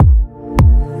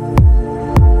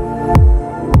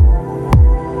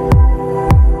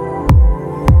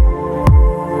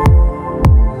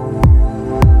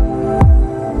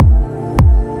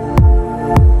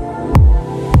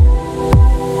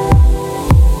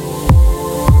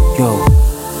Yo,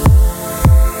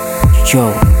 yo,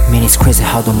 man, it's crazy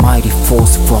how the mighty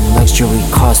falls. From luxury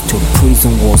cars to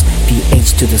prison walls,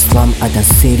 PH to the slum, I done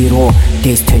said it all.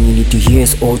 Days turning into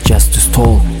years, all just to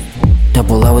stall.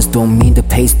 Double hours don't mean the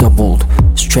pay's doubled.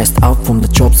 Stressed out from the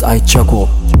jobs I juggle.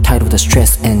 Tired of the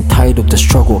stress and tired of the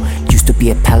struggle. Used to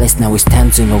be a palace, now it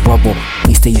stands in a rubble.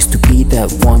 Easter used to be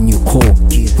that one you call.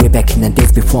 Way back in the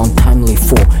days before untimely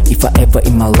fall. If I ever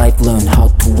in my life learn how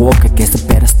to walk, I guess I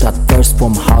better start first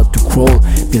from how to crawl.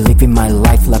 Be living my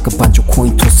life like a bunch of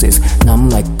coin tosses. Now I'm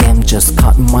like damn, just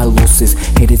cutting my losses.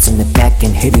 Haters in the back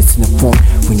and haters in the front.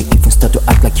 When you even start to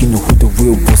act like you know who the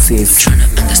real boss is. I'm trying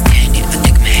to understand it, I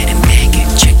take my head and bang it.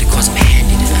 Check the cause I'm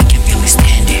handed and I can barely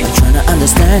stand it. I'm trying to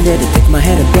understand it, I take my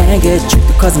head and bang it. Check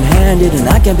the cause I'm handed and I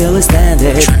can barely stand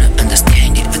it. I'm trying to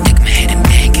understand it, I take my head and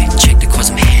bang it. Check the cause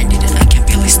I'm handed and I can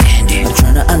barely stand it. I'm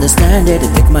trying to understand it, I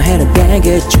take my head and bang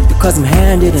it. Check the cause I'm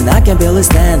handed and I can barely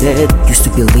stand it. Used to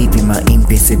believe in my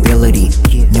invincibility.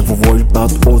 Never worried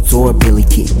about odds or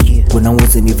ability. When I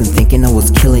wasn't even thinking I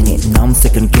was killing it. Now I'm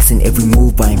second guessing every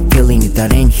move, I'm feeling it.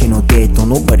 That ain't here no there, don't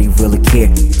nobody really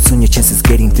care. Soon your chances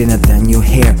getting thinner than your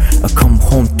hair. I come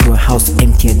home to a house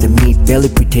emptier than me. Barely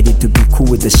pretended to be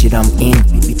cool with the shit I'm in.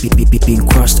 Being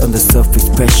crushed under surface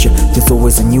pressure. There's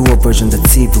always a newer version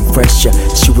that's even fresher.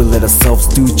 Shit we let ourselves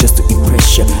do just to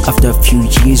impress you. After a few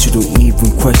years you don't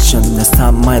even question. Now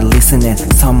some might listen and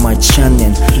some might shun.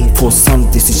 And for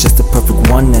some this is just the perfect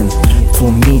one. And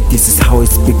for me this is how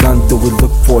it's begun. Though we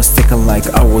look for a second like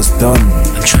I was done.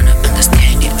 I'm trying to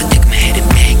understand it, I take my head and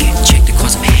bang it. Check the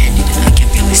cause I'm handed and I can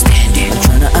barely stand it. I'm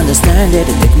trying to understand it,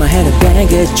 I take my head and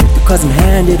bang it. Check the cause I'm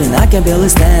handed and I can barely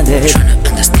stand I'm it. trying to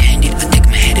understand it, I take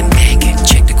my head and bang it.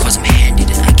 Check the cause I'm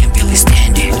handed and I can barely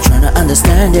stand it. I'm trying to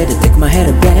understand it, I take my head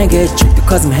and bang it. Check the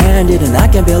cause I'm handed and I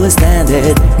can barely stand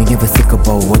it. You never think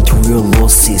about what your real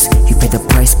loss is. You pay the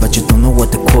price but you don't know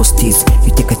what the cost is. You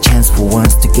take a chance for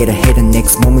once to get ahead, and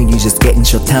next moment you just getting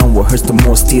shut down. What hurts the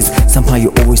most is somehow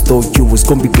you always thought you was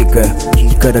gonna be bigger.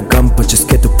 You got a gun but just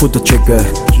scared to pull the trigger.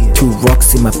 2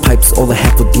 rocks in my pipes, all I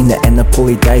have for dinner. And I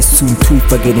probably die soon too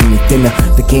if I get any thinner.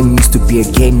 The game used to be a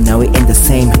game, now it ain't the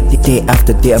same. The day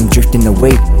after day I'm drifting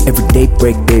away. Every day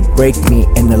they break me.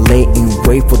 And I lay in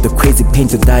wait for the crazy pain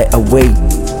to die away.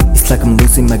 It's like I'm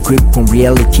losing my grip from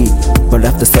reality. But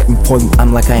after a certain point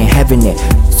I'm like I ain't having it.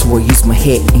 So I use my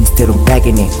head instead of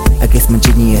bagging it. I guess my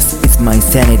genius is my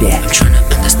insanity. I'm trying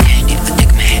to understand it, I take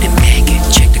my head and bang it.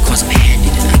 Check the cause I'm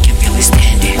handed and I can barely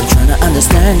stand it. I'm trying to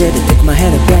understand it, I take my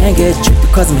head and bang it. Check the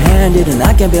cause I'm handed and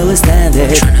I can barely stand I'm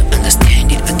it. trying to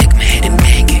understand it, I take my head and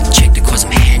bang it. Check the cause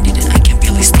I'm handed and I can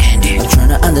barely stand it. I'm trying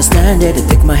to understand it, I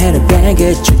take my head and bang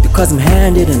it. Check the cause I'm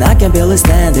handed and I can barely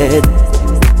stand it.